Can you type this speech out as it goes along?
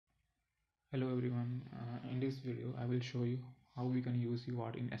Hello everyone, in this video I will show you how we can use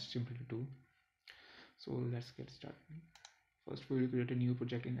UART in STM32. So let's get started. First we will create a new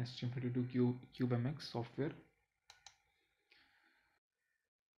project in STM32 CubeMX software.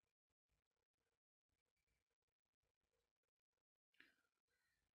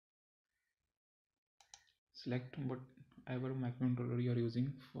 Select whatever microcontroller you are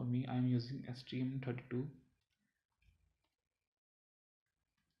using. For me I am using STM32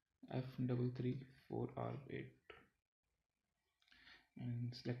 F334R8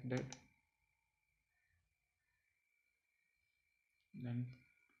 and select that, then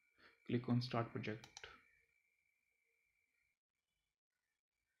click on start project.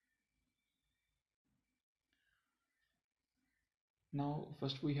 Now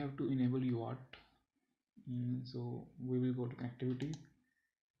first we have to enable UART. So we will go to connectivity,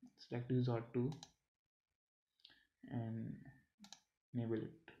 select UART2 and enable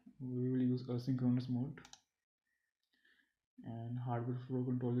it. We will use asynchronous mode and hardware flow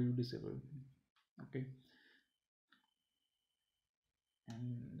control will be disabled. Okay,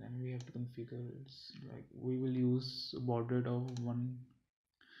 and then we have to configure it's like we will use baud rate of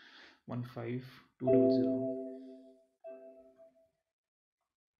 115200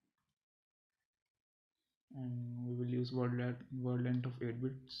 and we will use word length of 8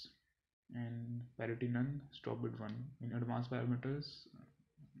 bits and parity none, stop bit 1. In advanced parameters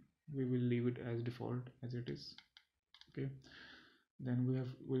we will leave it as default as it is. Okay, then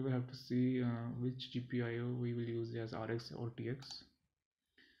we will have to see which GPIO we will use as RX or TX.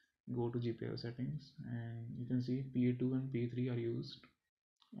 Go to GPIO settings and you can see PA2 and PA3 are used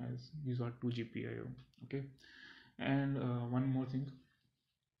as these are two GPIO. Okay, and one more thing,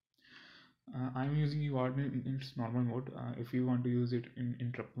 I'm using UART in its normal mode. If you want to use it in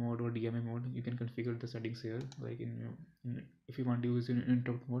interrupt mode or DMA mode, you can configure the settings here. Like if you want to use it in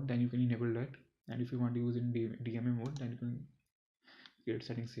interrupt mode, then you can enable that, and if you want to use it in DMA mode, then you can create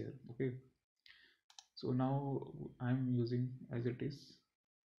settings here. Okay, so now I'm using as it is.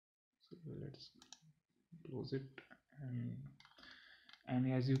 So let's close it, and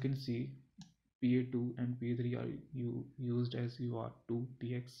as you can see PA2 and PA3 are used as UART2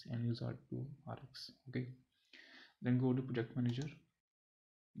 TX and UART2 RX. Okay, then go to project manager,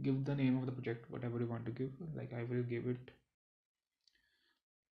 give the name of the project whatever you want to give. Like I will give it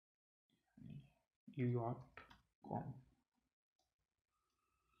UART.com,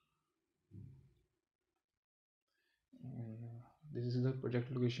 and this is the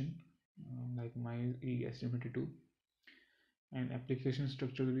project location, like my ES22, and application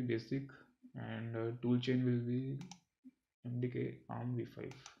structure will be basic, and tool chain will be MDK ARM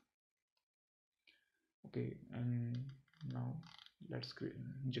v5. Okay, and now let's create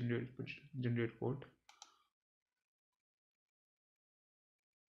generate code.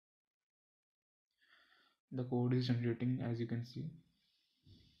 The code is generating as you can see.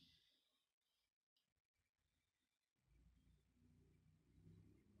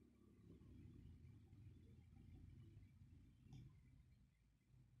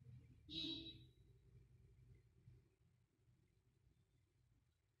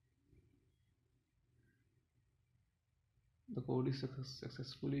 The code is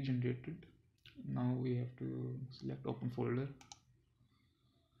successfully generated. Now we have to select open folder.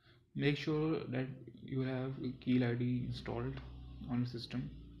 Make sure that you have Keil ID installed on the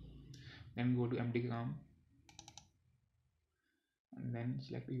system. Then go to mdcom and then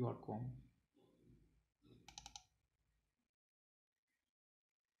select UART.com.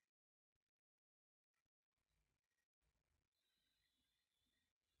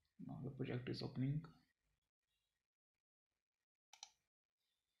 Now the project is opening.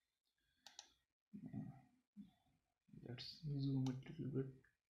 Let's zoom it a little bit.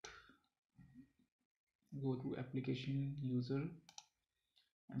 Go to application user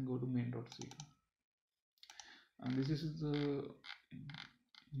and go to main.c. And this is the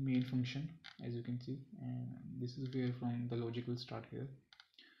main function as you can see, and this is where from the logic will start here.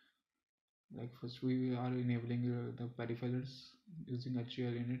 Like first we are enabling the peripherals using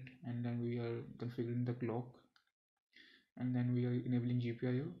HCL in it, and then we are configuring the clock, and then we are enabling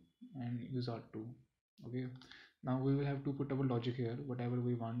GPIO and use R2. Okay, now we will have to put our logic here whatever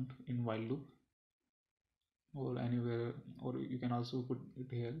we want in while loop or anywhere, or you can also put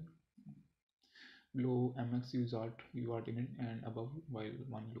it here below mx UART in it and above while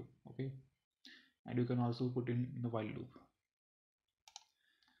one loop. Okay, and you can also put in the while loop.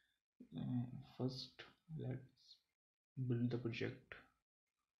 First let's build the project.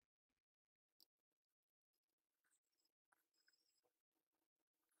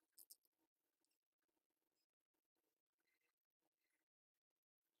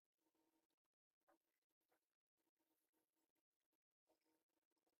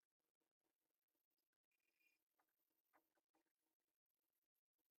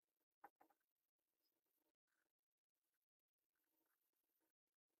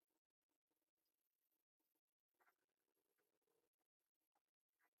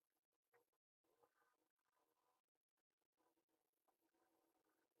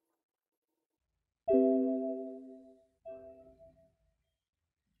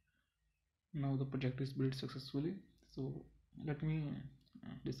 Now the project is built successfully. So let me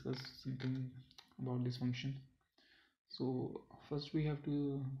discuss something about this function. So first we have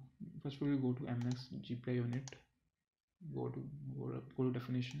to first we will go to MX GPI unit, go to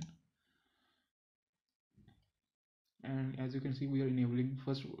definition, and as you can see we are enabling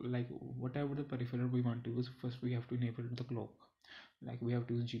first, like whatever the peripheral we want to use. First we have to enable the clock, like we have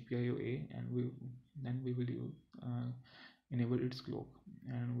to use GPIO and we will use, enable its clock,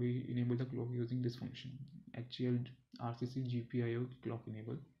 and we enable the clock using this function HCL RCC GPIO clock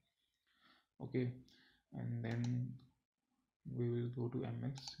enable. Okay, and then we will go to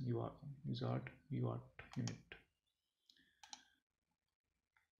MX UART unit.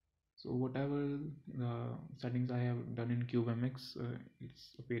 So whatever settings I have done in CubeMX,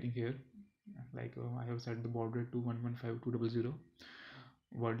 it's appearing here. Like I have set the baud rate to 115200,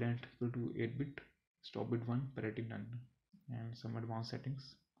 word length equal to 8 bit, stop bit 1, parity none, and some advanced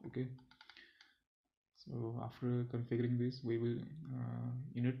settings. Okay, so after configuring this, we will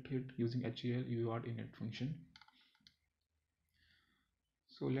init it using HCL UART init function.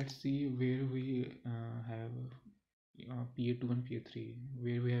 So let's see where we have PA2 and PA3,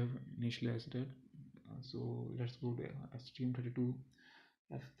 where we have initialized it. So let's go to STM32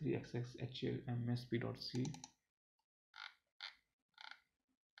 F3XX HL MSP.c,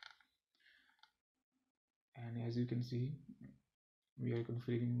 and as you can see, we are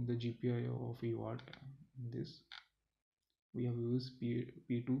configuring the GPIO of UART. This we have used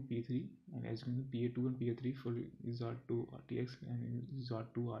P2, P3, and as you can see, PA2 and PA3 for UART2 RTX and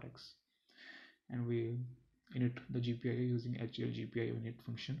UART2 RX, and we init the GPIO using HL GPIO init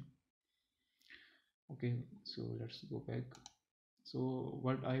function. Okay, so let's go back. So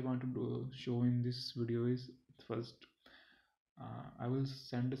what I want to show in this video is, first I will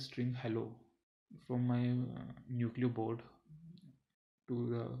send a string hello from my Nucleo board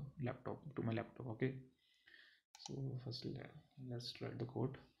to my laptop. Okay, so first let's write the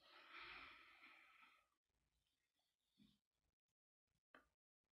code.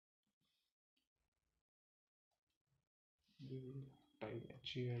 We will type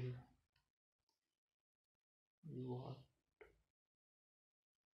HCL UART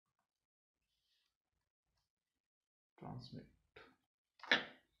transmit,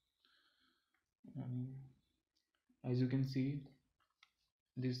 and as you can see,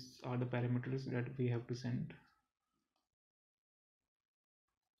 these are the parameters that we have to send.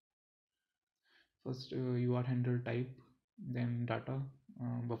 First UART handle type, then data,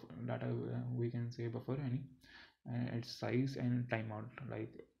 we can say buffer any, and its size and timeout,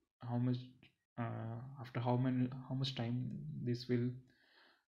 like how much after how much time this will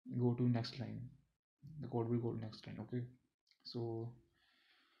go to next line, the code will go to next line. Okay, so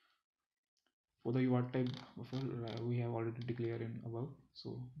for the UART type buffer, we have already declared in above.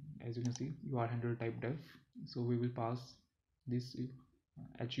 So as you can see, UART handle type def, so we will pass this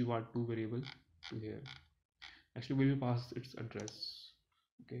HUART2 variable to here. Actually we will pass its address,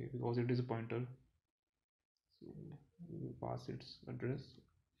 okay, because it is a pointer, so we will pass its address.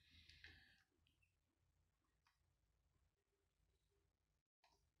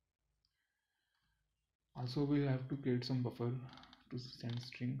 Also we'll have to create some buffer to send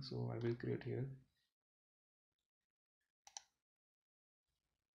string, so I will create here.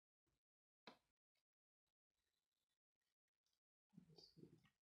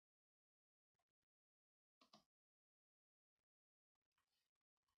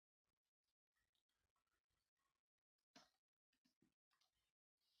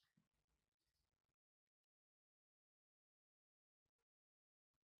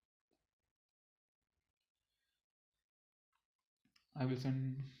 I will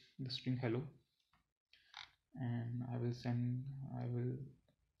send the string hello, and I will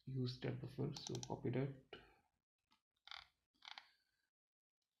use that buffer, so copy that,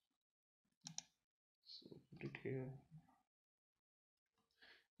 so put it here,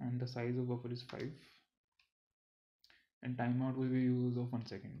 and the size of buffer is 5, and timeout will be use of 1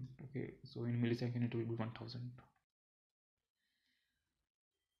 second. Okay, so in millisecond it will be 1000.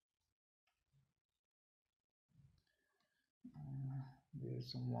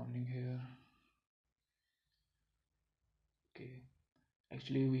 There's some warning here. Okay,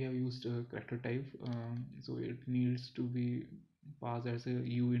 actually we have used a character type, so it needs to be passed as a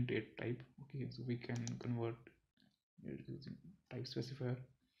uint8 type. Okay, so we can convert it using type specifier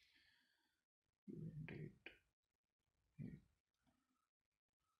uint8.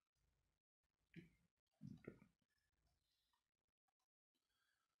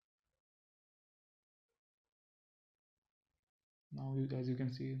 Now as you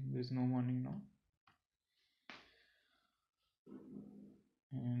can see, there's no warning now,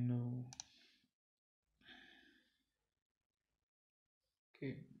 and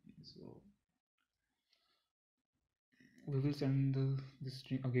So we will send this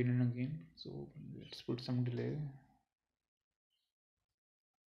string again and again. So let's put some delay.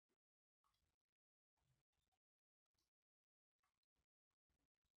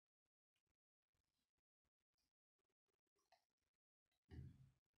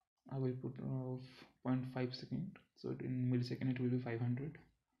 I will put 0.5 second, so in millisecond it will be 500.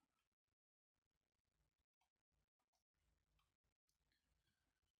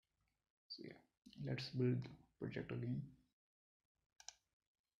 So yeah, let's build the project again.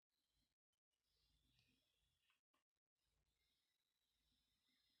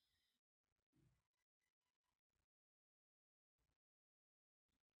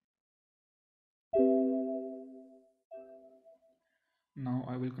 Now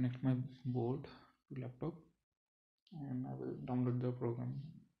I will connect my board to laptop and I will download the program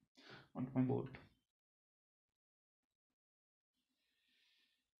onto my board.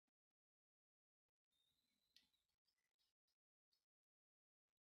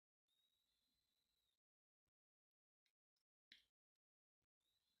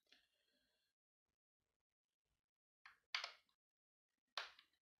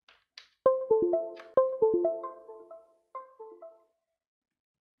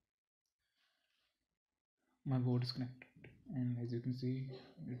 My board is connected, and as you can see,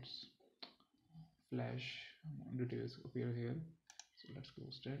 it's flash details appear here. So let's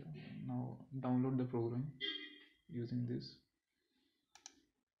close that. Now download the program using this.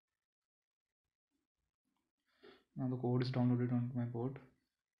 Now the code is downloaded onto my board,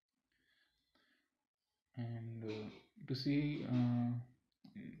 and to see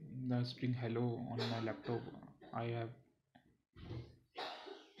the string hello on my laptop, I have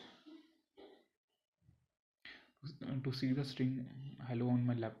to see the string hello on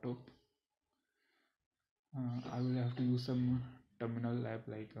my laptop. I will have to use some terminal app,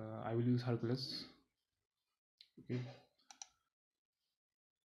 like I will use Hercules. Okay,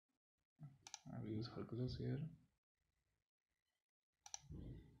 I will use Hercules here.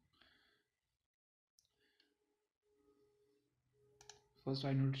 First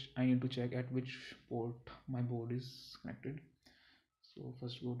I need to check at which port my board is connected. So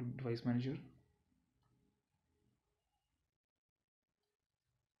first go to device manager.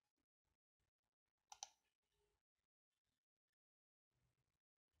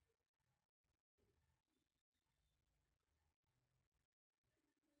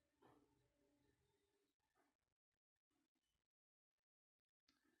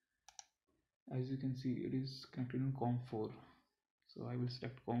 As you can see, it is connected in COM4. So I will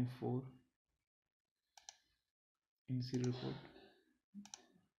select COM4 in serial port,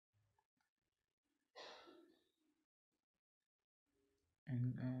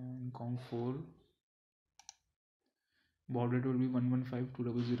 and in COM4 baud rate will be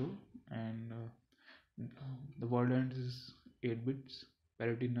 115200, and the word length is 8 bits,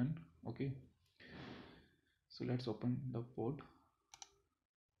 parity none. Okay, so let's open the port.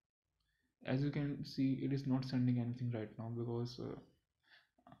 As you can see, it is not sending anything right now because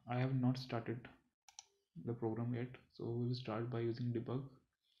I have not started the program yet. So we will start by using debug.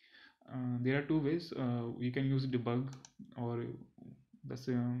 There are two ways. You can use debug, or that's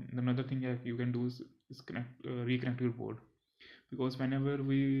another thing that you can do is reconnect your board, because whenever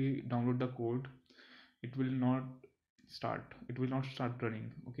we download the code, it will not start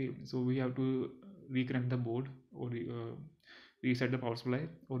running. Okay, so we have to reconnect the board, or reset the power supply,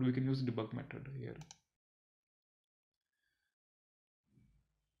 or we can use debug method here.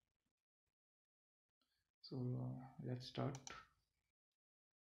 So let's start.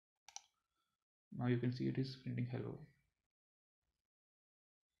 Now you can see it is printing hello.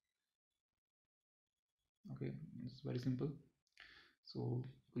 Okay, it's very simple. So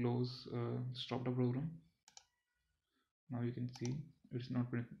close, stop the program. Now you can see it's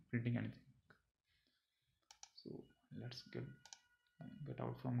not printing anything. So let's get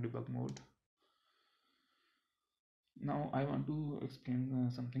out from debug mode. Now I want to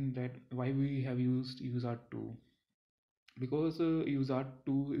explain something, that why we have used UART2. Because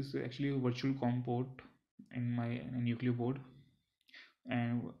UART2 is actually a virtual COM port in my nuclear board,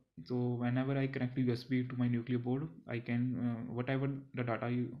 and so whenever I connect a USB to my nuclear board, I can whatever the data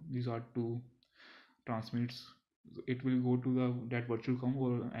UART2 transmits, it will go to that virtual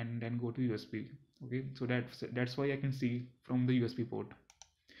COM, and then go to USB. Okay, so that's why I can see from the USB port.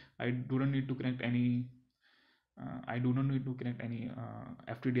 I do not need to connect any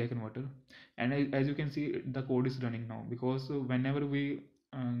FTDI converter. And as you can see, the code is running now, because whenever we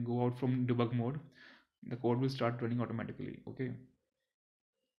go out from debug mode, the code will start running automatically. Okay,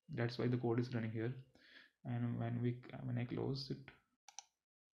 that's why the code is running here. And when I close it,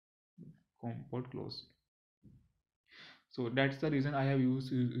 COM port closed. So that's the reason I have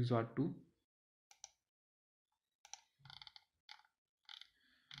used UART 2.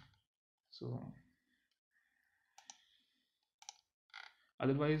 So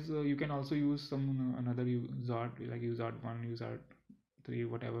otherwise you can also use some another UART like UART 1, UART 3,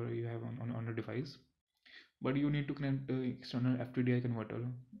 whatever you have on the device, but you need to connect the external FTDI converter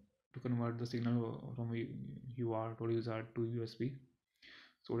to convert the signal from UART or UART to USB,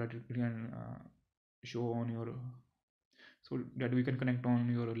 so that it can show on your so that we can connect on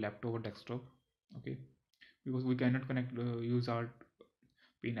your laptop or desktop. Okay, because we cannot connect the UART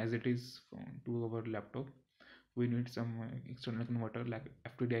pin as it is to our laptop. We need some external converter like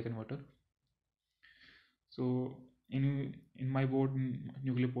FTDI converter. So in my board,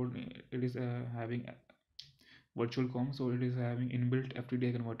 nuclear board, it is having virtual COM, so it is having inbuilt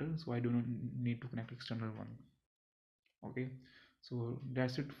FTDI converter, so I do not need to connect external one. Okay, so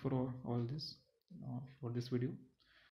that's it for all this for this video.